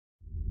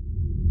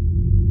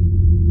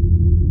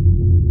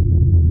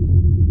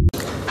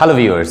Hello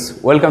viewers,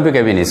 welcome to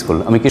cabin school.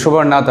 আমি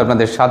কিশোর নাথ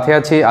আপনাদের সাথে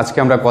আছি। আজকে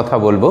আমরা কথা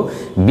বলবো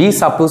বি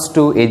সাপোজ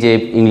টু, এই যে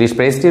ইংলিশ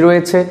ফ্রেজটি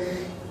রয়েছে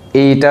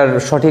এইটার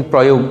সঠিক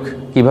প্রয়োগ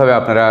কিভাবে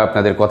আপনারা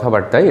আপনাদের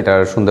কথাবার্তায় এটা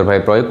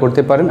সুন্দরভাবে প্রয়োগ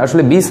করতে পারেন।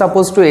 আসলে বি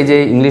সাপোজ টু, এই যে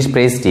ইংলিশ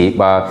ফ্রেজটি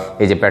বা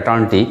এই যে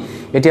প্যাটার্নটি,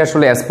 এটি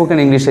আসলে স্পোকেন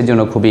ইংলিশের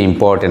জন্য খুবই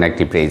ইম্পর্টেন্ট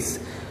একটি ফ্রেজ।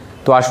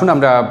 তো আসুন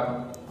আমরা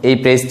এই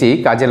ফ্রেজটি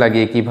কাজে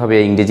লাগিয়ে কিভাবে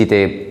ইংরেজিতে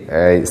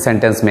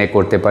সেন্টেন্স মেক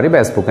করতে পারি বা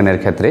স্পোকেনের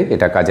ক্ষেত্রে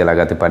এটা কাজে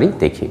লাগাতে পারি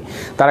দেখি।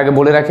 তার আগে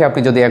বলে রাখি, আপনি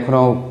যদি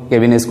এখনও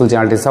কেবিন স্কুল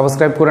চ্যানেলটি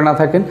সাবস্ক্রাইব করে না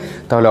থাকেন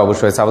তাহলে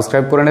অবশ্যই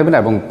সাবস্ক্রাইব করে নেবেন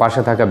এবং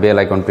পাশে থাকা বেল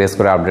আইকন প্রেস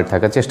করে আপডেট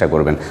থাকার চেষ্টা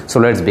করবেন। So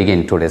let's begin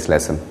today's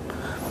lesson.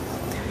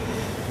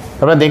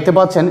 আপনারা দেখতে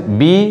পাচ্ছেন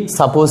বি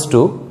সাপোজ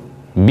টু,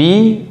 বি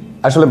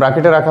আসলে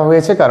ব্র্যাকেটে রাখা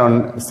হয়েছে কারণ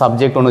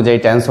সাবজেক্ট অনুযায়ী,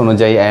 টেন্স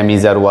অনুযায়ী এম,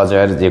 ইজ, আর, ওয়াজ,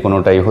 আর যে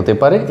কোনোটাই হতে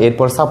পারে।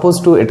 এরপর সাপোজ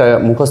টু, এটা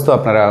মুখস্থ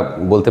আপনারা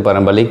বলতে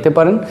পারেন বা লিখতে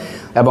পারেন।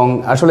 এবং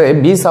আসলে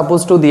বি সাপোজ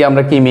টু দিয়ে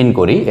আমরা কি মিন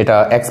করি, এটা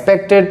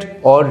এক্সপেক্টেড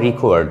অর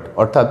রিকোয়ার্ড,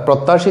 অর্থাৎ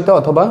প্রত্যাশিত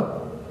অথবা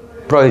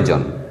প্রয়োজন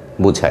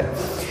বোঝায়।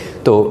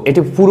 তো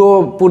এটি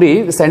পুরোপুরি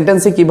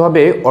সেন্টেন্সে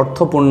কিভাবে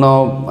অর্থপূর্ণ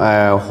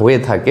হয়ে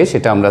থাকে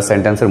সেটা আমরা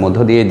সেন্টেন্সের মধ্য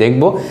দিয়ে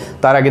দেখব।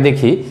 তার আগে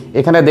দেখি,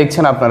 এখানে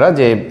দেখছেন আপনারা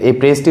যে এই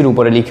প্রেসটির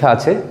উপরে লেখা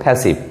আছে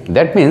প্যাসিভ।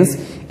 দ্যাট মিনস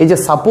এই যে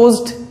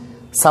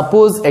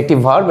সাপোজ একটি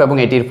ভার্ব এবং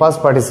এটির ফার্স্ট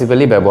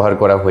পার্টিসিপেলই ব্যবহার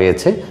করা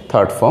হয়েছে,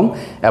 থার্ড ফর্ম,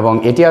 এবং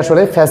এটি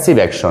আসলে প্যাসিভ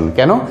অ্যাকশন।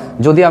 কেন?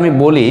 যদি আমি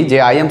বলি যে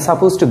I am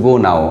suppose to go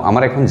নাও,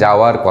 আমার এখন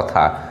যাওয়ার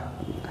কথা,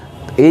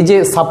 এই যে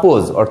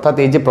সাপোজ অর্থাৎ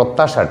এই যে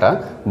প্রত্যাশাটা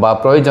বা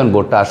প্রয়োজন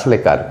বোধটা আসলে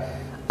কার?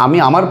 আমি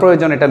আমার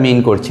প্রয়োজন এটা মিন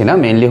করছি না,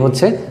 মেইনলি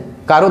হচ্ছে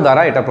কারো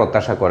দ্বারা এটা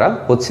প্রত্যাশা করা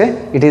হচ্ছে।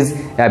 It is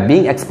being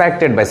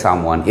expected by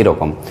someone,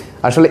 এরকম।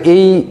 আসলে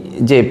এই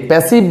যে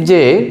প্যাসিভ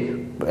যে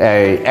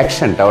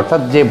অ্যাকশনটা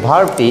অর্থাৎ যে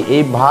ভার্বটি,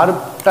 এই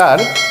ভার্বটার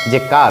যে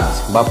কাজ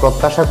বা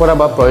প্রত্যাশা করা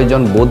বা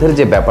প্রয়োজন বোধের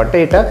যে ব্যাপারটা,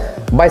 এটা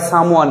বাই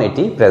সামওয়ান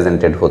এটি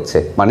প্রেজেন্টেড হচ্ছে।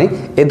 মানে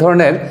এ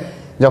ধরনের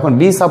যখন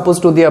বি সাপোজ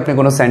টু দিয়ে আপনি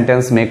কোনো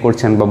সেন্টেন্স মেক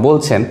করছেন বা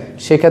বলছেন,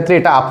 সেক্ষেত্রে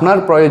এটা আপনার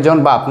প্রয়োজন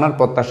বা আপনার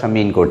প্রত্যাশা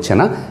মিন করছে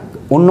না,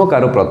 অন্য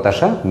কারো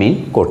প্রত্যাশা মিন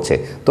করছে।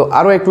 তো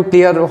আরও একটু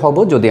ক্লিয়ার হব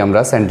যদি আমরা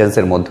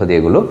সেন্টেন্সের মধ্য দিয়ে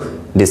এগুলো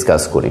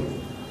ডিসকাস করি।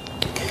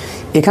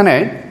 এখানে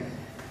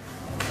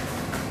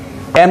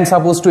M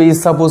suppose two, is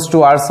suppose two,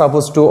 are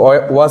suppose two,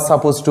 was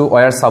suppose two,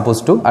 war suppose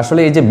two, আসলে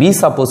এই যে বি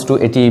সাপোজ টু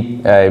এটি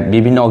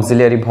বিভিন্ন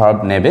অক্সিলিয়ারি ভার্ব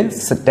নেবে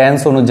টেন্স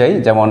অনুযায়ী।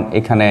 যেমন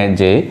এখানে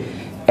যে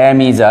এম,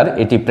 ইজ, আর,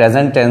 এটি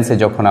প্রেজেন্ট টেন্সে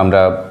যখন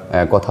আমরা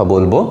কথা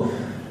বলবো,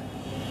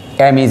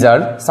 এম, ইজ, আর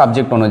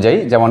সাবজেক্ট অনুযায়ী,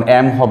 যেমন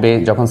এম হবে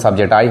যখন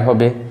সাবজেক্ট আই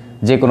হবে,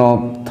 যে কোনো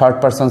থার্ড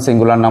পারসন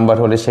সিঙ্গুলার নাম্বার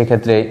হলে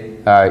সেক্ষেত্রে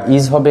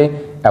ইজ হবে,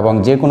 এবং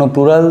যে কোনো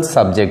প্লুরাল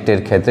সাবজেক্টের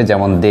ক্ষেত্রে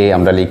যেমন দে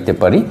আমরা লিখতে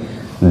পারি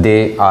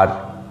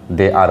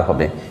দে আর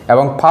হবে।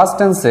 এবং ফার্স্ট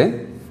টেন্সে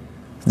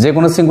যে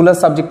কোনো সিঙ্গুলার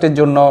সাবজেক্টের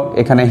জন্য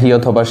এখানে হি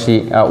অথবা সি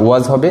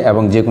ওয়াজ হবে,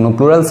 এবং যে কোনো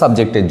প্লুরাল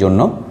সাবজেক্টের জন্য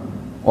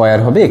ওয়ার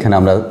হবে। এখানে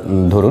আমরা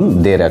ধরুন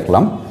দে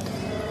রাখলাম,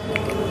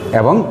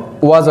 এবং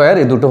ওয়াজ ওয়ার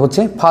এই দুটো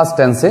হচ্ছে ফার্স্ট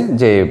টেন্সে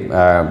যে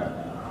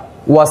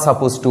ওয়াজ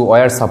suppose two,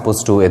 war suppose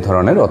two এ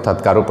ধরনের, অর্থাৎ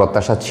কারো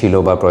প্রত্যাশা ছিল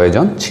বা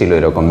প্রয়োজন ছিল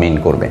এরকম মিন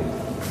করবে।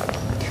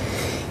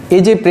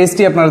 এই যে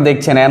প্রেসটি আপনারা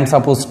দেখছেন এম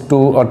সাপোজ টু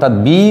অর্থাৎ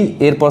বি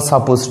এরপর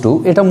সাপোজ টু,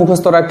 এটা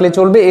মুখস্থ রাখলে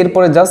চলবে।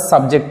 এরপরে জাস্ট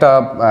সাবজেক্টটা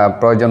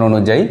প্রয়োজন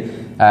অনুযায়ী,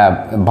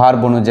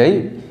 ভার্ব অনুযায়ী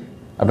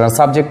আপনারা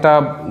সাবজেক্টটা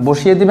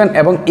বসিয়ে দিবেন,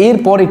 এবং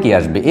এরপরে কি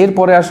আসবে,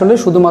 এরপরে আসলে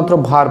শুধুমাত্র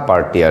ভার্ব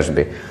পার্টটি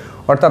আসবে।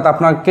 অর্থাৎ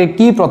আপনাকে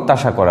কি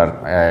প্রত্যাশা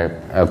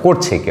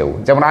করছে কেউ,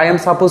 যেমন I am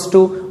suppose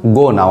to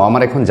go নাও,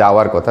 আমার এখন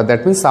যাওয়ার কথা।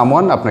 দ্যাট মিনস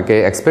সামওয়ান আপনাকে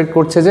এক্সপেক্ট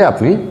করছে যে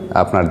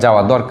আপনার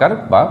যাওয়া দরকার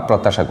বা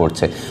প্রত্যাশা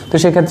করছে। তো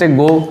সেক্ষেত্রে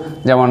গো,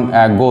 যেমন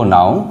গো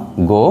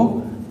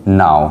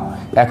নাও,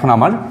 এখন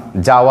আমার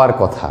যাওয়ার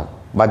কথা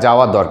বা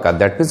যাওয়া দরকার।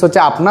 দ্যাট মিনস হচ্ছে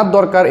আপনার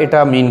দরকার, এটা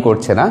মিন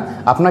করছে না,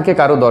 আপনাকে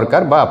কারো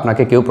দরকার বা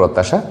আপনাকে কেউ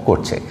প্রত্যাশা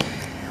করছে।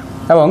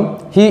 এবং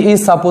হি ইজ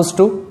সাপোজ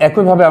টু,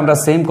 একইভাবে আমরা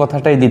সেম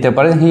কথাটাই দিতে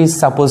পারি, he is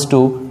suppose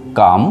to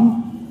come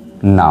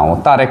নাও,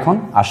 তার এখন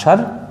আসার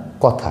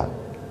কথা।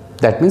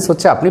 দ্যাট মিনস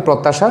হচ্ছে আপনি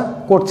প্রত্যাশা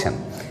করছেন।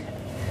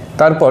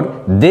 তারপর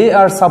দে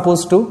আর সাপোজ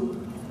টু,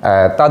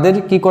 তাদের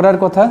কি করার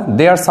কথা,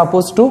 দে are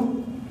suppose to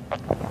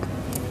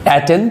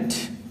attend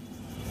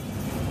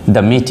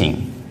the meeting.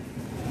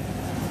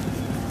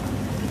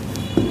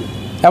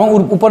 এবং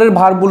উপরের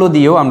ভার্বগুলো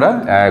দিয়েও আমরা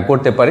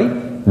করতে পারি,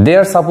 দে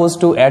are suppose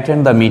to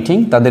attend the meeting,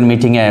 তাদের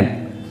মিটিংয়ে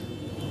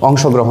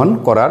অংশগ্রহণ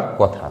করার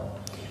কথা।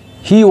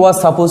 হি ওয়াজ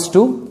সাপোজ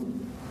টু,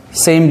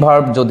 সেম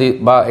ভার্ব যদি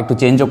বা একটু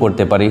চেঞ্জও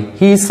করতে পারি,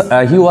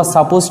 হি ওয়াজ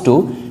suppose to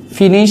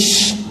finish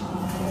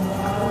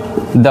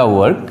the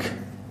work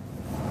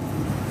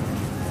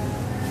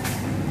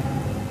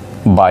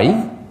by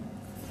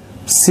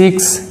 6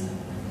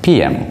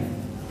 PM,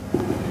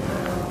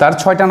 তার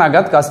 6টা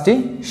নাগাদ কাজটি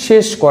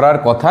শেষ করার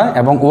কথা।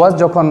 এবং ওয়াজ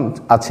যখন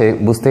আছে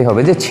বুঝতেই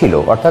হবে যে ছিল,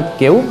 অর্থাৎ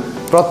কেউ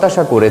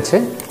প্রত্যাশা করেছে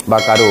বা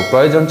কারো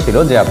প্রয়োজন ছিল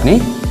যে আপনি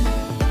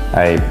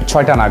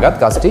 6টা নাগাদ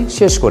কাজটি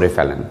শেষ করে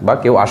ফেলেন, বা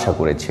কেউ আশা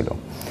করেছিল।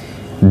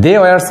 দে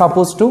ওয়ার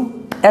সাপোজ টু,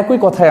 একই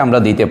কথায় আমরা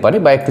দিতে পারি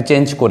বা একটু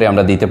চেঞ্জ করে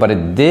আমরা দিতে পারি,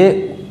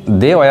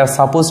 they were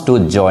suppose to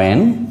join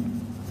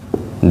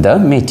the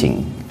meeting,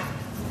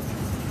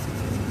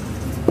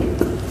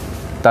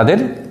 তাদের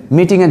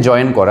মিটিংয়ে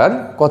জয়েন করার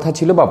কথা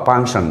ছিল, বা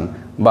ফাংশন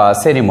বা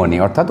সেরিমনি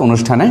অর্থাৎ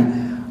অনুষ্ঠানে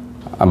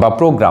বা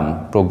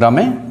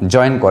প্রোগ্রামে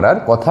জয়েন করার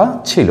কথা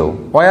ছিল।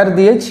 ওয়ার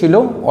দিয়ে ছিল,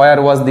 ওয়ার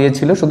ওয়াজ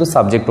দিয়েছিল, শুধু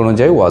সাবজেক্ট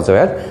অনুযায়ী ওয়াজ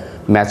ওয়ার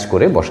ম্যাচ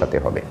করে বসাতে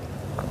হবে।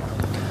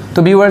 তো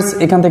ভিউয়ার্স,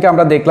 এখান থেকে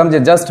আমরা দেখলাম যে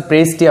জাস্ট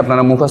প্রেসটি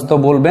আপনারা মুখস্থ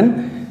বলবেন,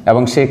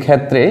 এবং সেই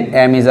ক্ষেত্রে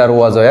M is R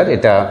was were,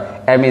 এটা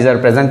এম ইজ আর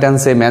প্রেজেন্ট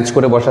টেন্সে ম্যাচ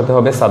করে বসাতে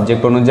হবে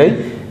সাবজেক্ট অনুযায়ী,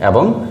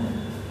 এবং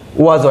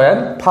ওয়াজ ওয়ার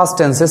ফার্স্ট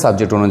টেন্সে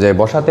সাবজেক্ট অনুযায়ী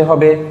বসাতে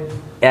হবে।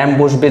 এম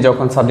বসবে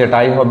যখন সাবজেক্ট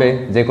আই হবে,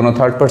 যে কোনো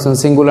থার্ড পারসন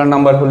সিঙ্গুলার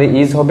নাম্বার হলে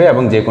ইজ হবে,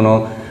 এবং যে কোনো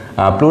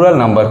প্লুরাল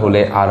নাম্বার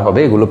হলে আর হবে।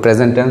 এগুলো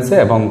প্রেজেন্ট টেন্সে,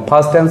 এবং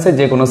ফার্স্ট টেন্সে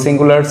যে কোনো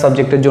সিঙ্গুলার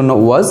সাবজেক্টের জন্য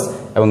ওয়াজ,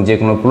 এবং যে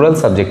কোনো প্লুরাল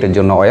সাবজেক্টের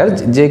জন্য ওয়ার।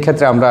 যে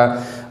ক্ষেত্রে আমরা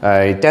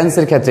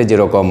টেন্সের ক্ষেত্রে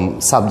যেরকম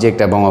সাবজেক্ট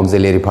এবং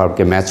অক্সিলিয়ারি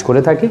ভার্বকে ম্যাচ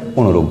করে থাকি,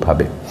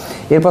 অনুরূপভাবে।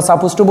 এরপর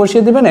সাপোজ টু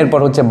বসিয়ে দেবেন, এরপর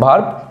হচ্ছে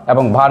ভার্ব,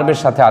 এবং ভার্বের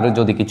সাথে আরও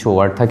যদি কিছু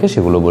ওয়ার্ড থাকে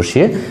সেগুলো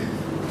বসিয়ে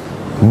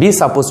বি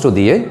সাপোজ টু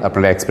দিয়ে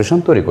আপনারা এক্সপ্রেশন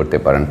তৈরি করতে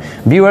পারেন।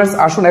 ভিউয়ার্স,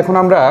 আসুন এখন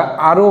আমরা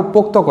আরও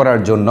পোক্ত করার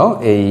জন্য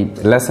এই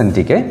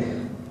লেসনটিকে,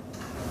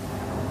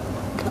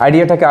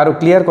 আইডিয়াটাকে আরও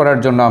ক্লিয়ার করার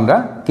জন্য আমরা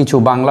কিছু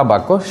বাংলা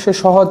বাক্য, সে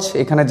সহজ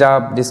এখানে যা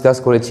ডিসকাস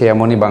করেছি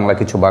এমনই বাংলা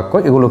কিছু বাক্য,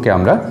 এগুলোকে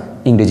আমরা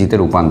ইংরেজিতে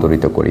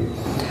রূপান্তরিত করি।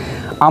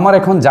 আমার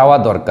এখন যাওয়া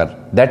দরকার,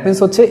 দ্যাট মিনস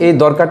হচ্ছে এই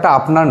দরকারটা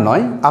আপনার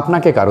নয়,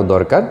 আপনাকে কারো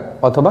দরকার,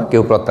 অথবা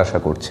কেউ প্রত্যাশা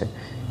করছে।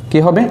 কি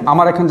হবে?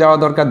 আমার এখন যাওয়া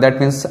দরকার, দ্যাট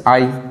মিনস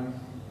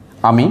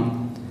আমি।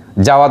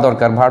 যাওয়া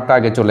দরকার, ভার্বটা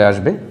আগে চলে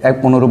আসবে। এক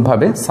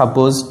অনুরূপভাবে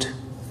সাপোজড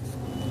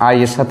আই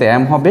এর সাথে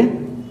এম হবে,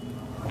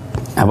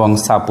 এবং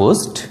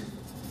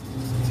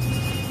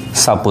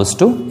সাপোজ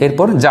টু,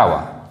 এরপর যাওয়া,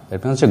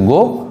 দ্যাট মিনস হচ্ছে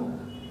গো,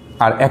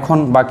 আর এখন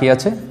বাকি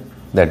আছে,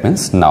 দ্যাট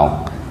মিনস নাও।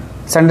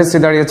 সেন্টেন্সটি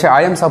দাঁড়িয়েছে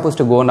I am suppose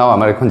to go নাও,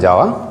 আমার এখন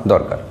যাওয়া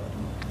দরকার।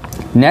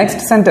 নেক্সট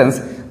সেন্টেন্স,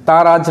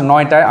 তার আজ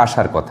 9টায়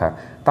আসার কথা,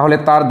 তাহলে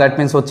তার দ্যাট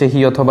মিনস হচ্ছে হি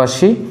অথবা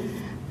সি,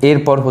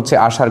 এরপর হচ্ছে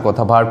আসার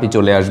কথা, ভার্বটি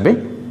চলে আসবে।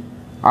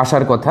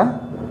 আসার কথা,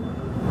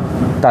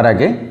 তার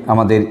আগে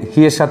আমাদের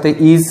হি এর সাথে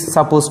ইজ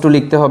সাপোজ টু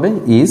লিখতে হবে,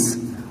 ইজ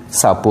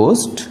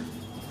সাপোজড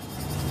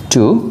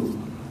টু,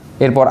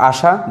 এরপর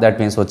আসা, দ্যাট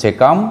মিনস হচ্ছে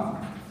কাম,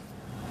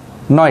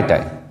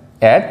 9টায়,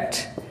 অ্যাট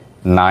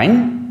 9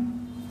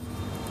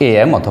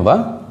 AM অথবা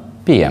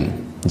PM,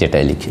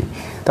 যেটাই লিখি।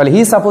 তাহলে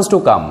হি সাপোজ টু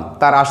কাম,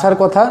 তার আসার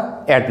কথা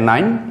অ্যাট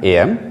 9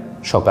 AM,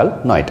 সকাল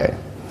 9টায়।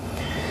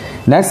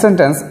 নেক্সট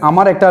সেন্টেন্স,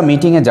 আমার একটা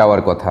মিটিংয়ে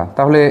যাওয়ার কথা,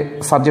 তাহলে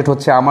সাবজেক্ট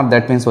হচ্ছে আমার,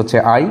 দ্যাট মিনস হচ্ছে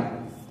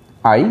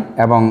আই,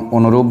 এবং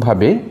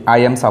অনুরূপভাবে আই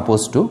এম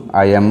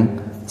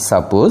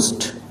সাপোজড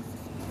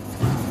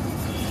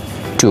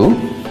টু,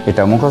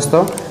 এটা মুখস্থ,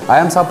 আই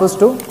এম সাপোজ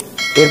টু,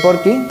 এরপর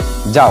কি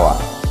যাওয়া,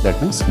 that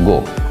means go.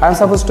 I am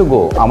suppose to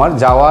go, আমার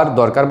যাওয়ার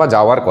দরকার বা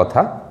যাওয়ার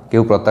কথা,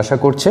 কেউ প্রত্যাশা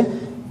করছে।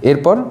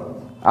 এরপর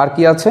আর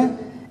কি আছে?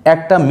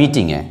 একটা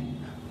মিটিংয়ে,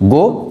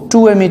 গো টু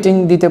এ মিটিং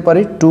দিতে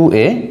পারি, টু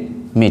এ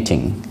মিটিং,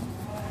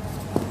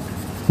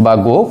 বা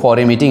গো ফর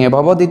এ মিটিং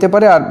এভাবেও দিতে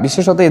পারে। আর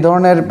বিশেষত এই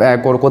ধরনের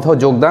কোথাও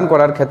যোগদান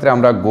করার ক্ষেত্রে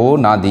আমরা গো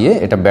না দিয়ে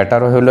এটা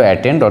বেটার হলো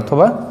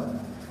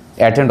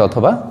অ্যাটেন্ড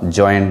অথবা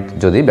জয়েন্ট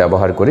যদি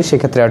ব্যবহার করি,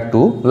 সেক্ষেত্রে আর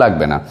টু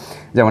লাগবে না।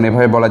 যেমন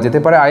এভাবে বলা যেতে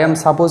পারে, I am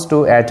suppose to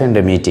attend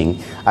a meeting,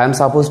 I am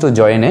suppose to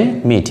join A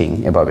meeting,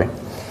 এভাবে।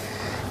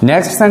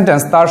 নেক্সট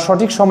সেন্টেন্স, তার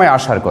সঠিক সময়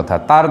আসার কথা,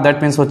 তার দ্যাট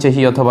মিনস হচ্ছে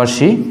হি অথবা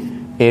সি,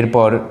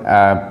 এরপর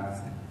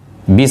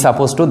B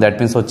suppose two, that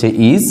means হচ্ছে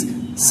ইজ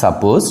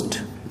সাপোজড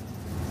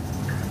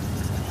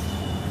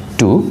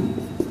টু,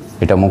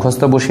 এটা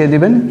মুখস্থ বসিয়ে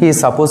দিবেন। হি ইজ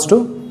সাপোজ টু,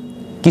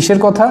 কিসের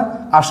কথা?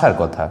 আসার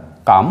কথা,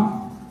 কাম,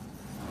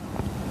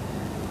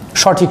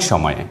 সঠিক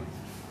সময়ে,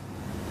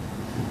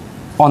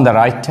 অন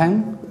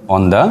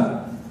দ্য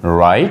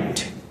রাইট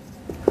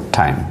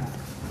টাইম,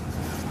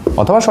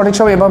 অথবা সঠিক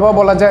সময় এভাবেও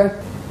বলা যায়।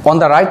 অন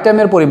দ্য রাইট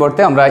টাইমের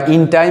পরিবর্তে আমরা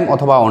ইন টাইম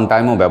অথবা অন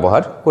টাইমও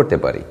ব্যবহার করতে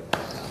পারি।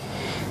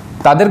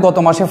 তাদের গত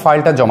মাসে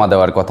ফাইলটা জমা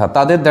দেওয়ার কথা,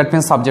 তাদের দ্যাট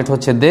মিনস সাবজেক্ট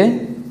হচ্ছে দে,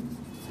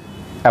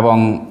 এবং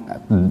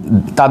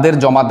তাদের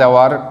জমা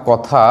দেওয়ার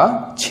কথা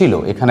ছিল,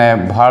 এখানে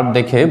ভার্ব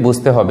দেখে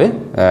বুঝতে হবে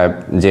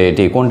যে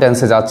এটি কোন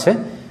টেন্সে যাচ্ছে।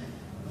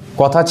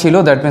 কথা ছিল,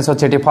 দ্যাট মিনস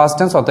হচ্ছে এটি ফার্স্ট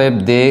টেন্স, অতএব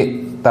দে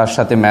তার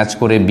সাথে ম্যাচ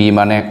করে বি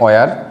মানে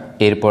ওয়ার,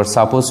 এরপর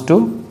supposed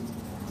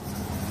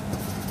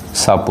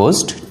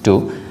to,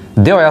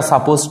 they were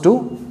suppose two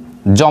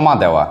জমা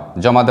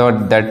দেওয়ার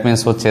দ্যাট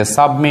মিনস হচ্ছে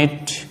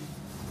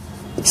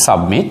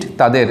সাবমিট,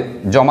 তাদের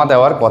জমা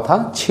দেওয়ার কথা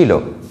ছিল,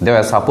 they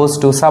were suppose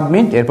to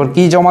submit, এরপর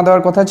কি জমা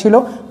দেওয়ার কথা ছিল?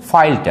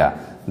 ফাইলটা,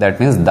 দ্যাট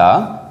মিনস দ্য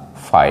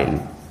ফাইল,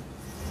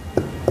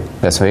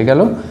 ব্যাস হয়ে গেল।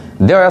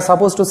 They were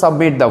suppose to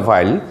submit the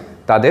file,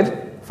 তাদের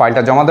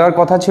ফাইলটা জমা দেওয়ার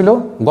কথা ছিল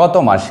গত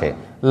মাসে,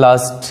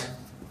 লাস্ট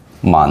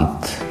মান্থ।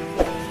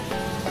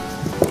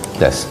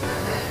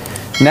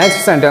 নেক্সট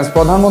সেন্টেন্স,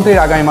 প্রধানমন্ত্রীর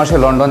আগামী মাসে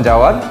লন্ডন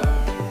যাওয়ার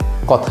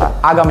কথা,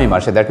 আগামী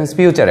মাসে, দ্যাট মিনস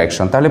ফিউচার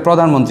অ্যাকশন। তাহলে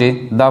প্রধানমন্ত্রী,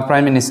 দ্য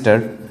প্রাইম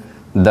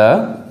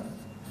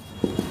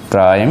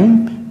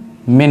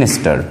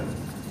মিনিস্টার,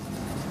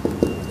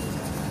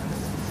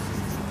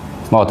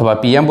 অথবা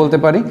PM বলতে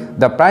পারি,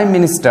 দ্য প্রাইম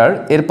মিনিস্টার,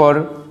 এরপর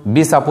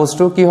বি সাপোজ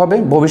টু কি হবে?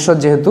 ভবিষ্যৎ,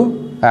 যেহেতু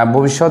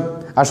ভবিষ্যৎ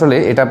আসলে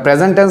এটা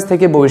প্রেজেন্ট টেন্স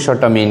থেকে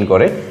ভবিষ্যৎটা মিন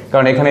করে,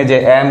 কারণ এখানে যে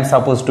M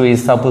suppose two, is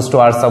suppose two,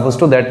 are suppose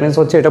two, that means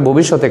হচ্ছে এটা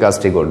ভবিষ্যতে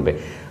কাজটি করবে।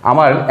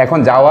 আমার এখন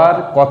যাওয়ার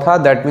কথা,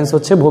 দ্যাট মিনস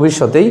হচ্ছে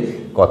ভবিষ্যতেই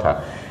কথা।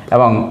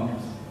 এবং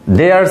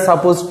দে are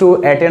suppose to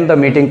attend the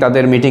meeting,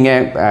 তাদের মিটিংয়ে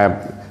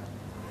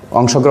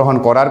অংশগ্রহণ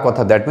করার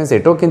কথা, দ্যাট মিনস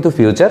এটাও কিন্তু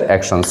ফিউচার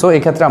অ্যাকশন। সো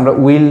এক্ষেত্রে আমরা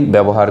উইল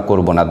ব্যবহার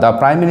করব না। The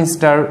prime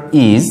minister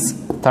is,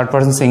 third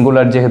person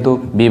singular যেহেতু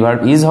বি ভার্ব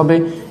ইজ হবে,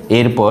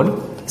 এরপর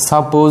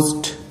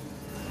supposed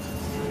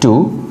to,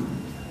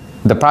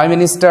 the prime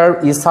minister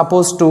is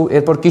suppose two,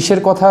 এরপর কিসের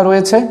কথা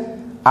রয়েছে?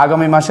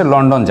 আগামী মাসে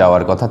লন্ডন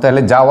যাওয়ার কথা।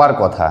 তাহলে যাওয়ার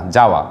কথা,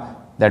 যাওয়া,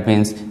 দ্যাট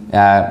মিনস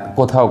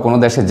কোথাও কোনো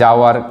দেশে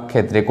যাওয়ার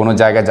ক্ষেত্রে, কোনো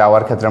জায়গায়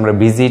যাওয়ার ক্ষেত্রে আমরা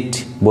ভিজিট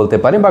বলতে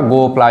পারি বা গো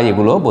প্লাই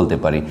এগুলোও বলতে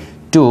পারি।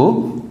 To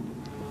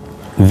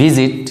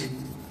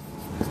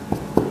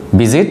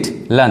visit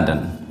London,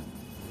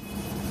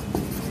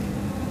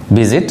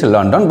 visit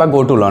London বা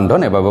গো টু লন্ডন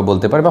এভাবে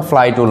বলতে পারে, বা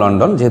ফ্লাই টু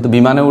লন্ডন, যেহেতু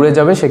বিমানে উড়ে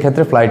যাবে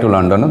সেক্ষেত্রে ফ্লাই টু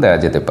লন্ডনও দেওয়া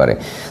যেতে পারে।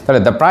 তাহলে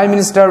the prime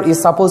minister is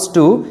suppose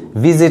to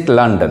visit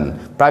London,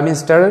 prime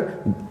minister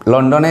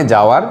লন্ডনে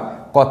যাওয়ার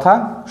কথা,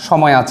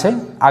 সময় আছে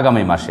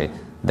আগামী মাসে,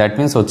 দ্যাট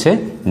মিনস হচ্ছে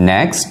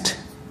নেক্সট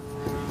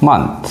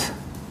মান্থ।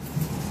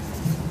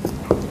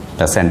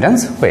 সেন্টেন্স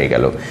হয়ে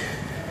গেল।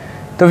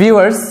 তো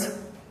ভিউয়ার্স,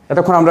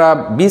 এতক্ষণ আমরা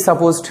বি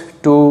সাপোজড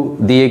টু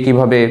দিয়ে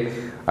কিভাবে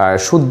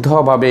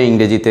শুদ্ধভাবে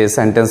ইংরেজিতে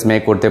সেন্টেন্স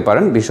মেক করতে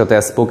পারেন, বিশেষত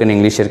স্পোকেন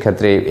ইংলিশের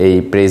ক্ষেত্রে এই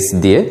প্রেস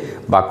দিয়ে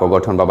বাক্য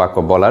গঠন বা বাক্য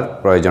বলার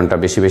প্রয়োজনটা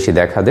বেশি বেশি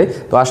দেখা দেয়।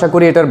 তো আশা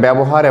করি এটার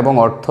ব্যবহার এবং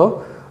অর্থ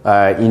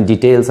ইন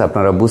ডিটেলস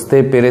আপনারা বুঝতে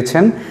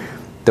পেরেছেন।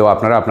 তো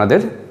আপনারা আপনাদের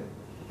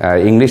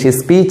ইংলিশ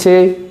স্পিচে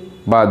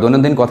বা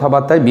দৈনন্দিন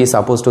কথাবার্তায় বি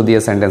সাপোজড টু দিয়ে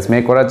সেন্টেন্স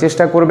মেক করার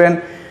চেষ্টা করবেন।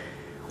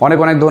 অনেক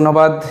অনেক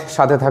ধন্যবাদ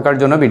সাথে থাকার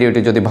জন্য। ভিডিওটি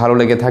যদি ভালো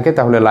লেগে থাকে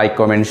তাহলে লাইক,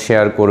 কমেন্ট,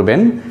 শেয়ার করবেন।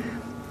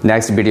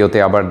 নেক্সট ভিডিওতে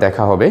আবার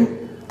দেখা হবে।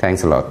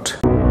 Thanks a lot.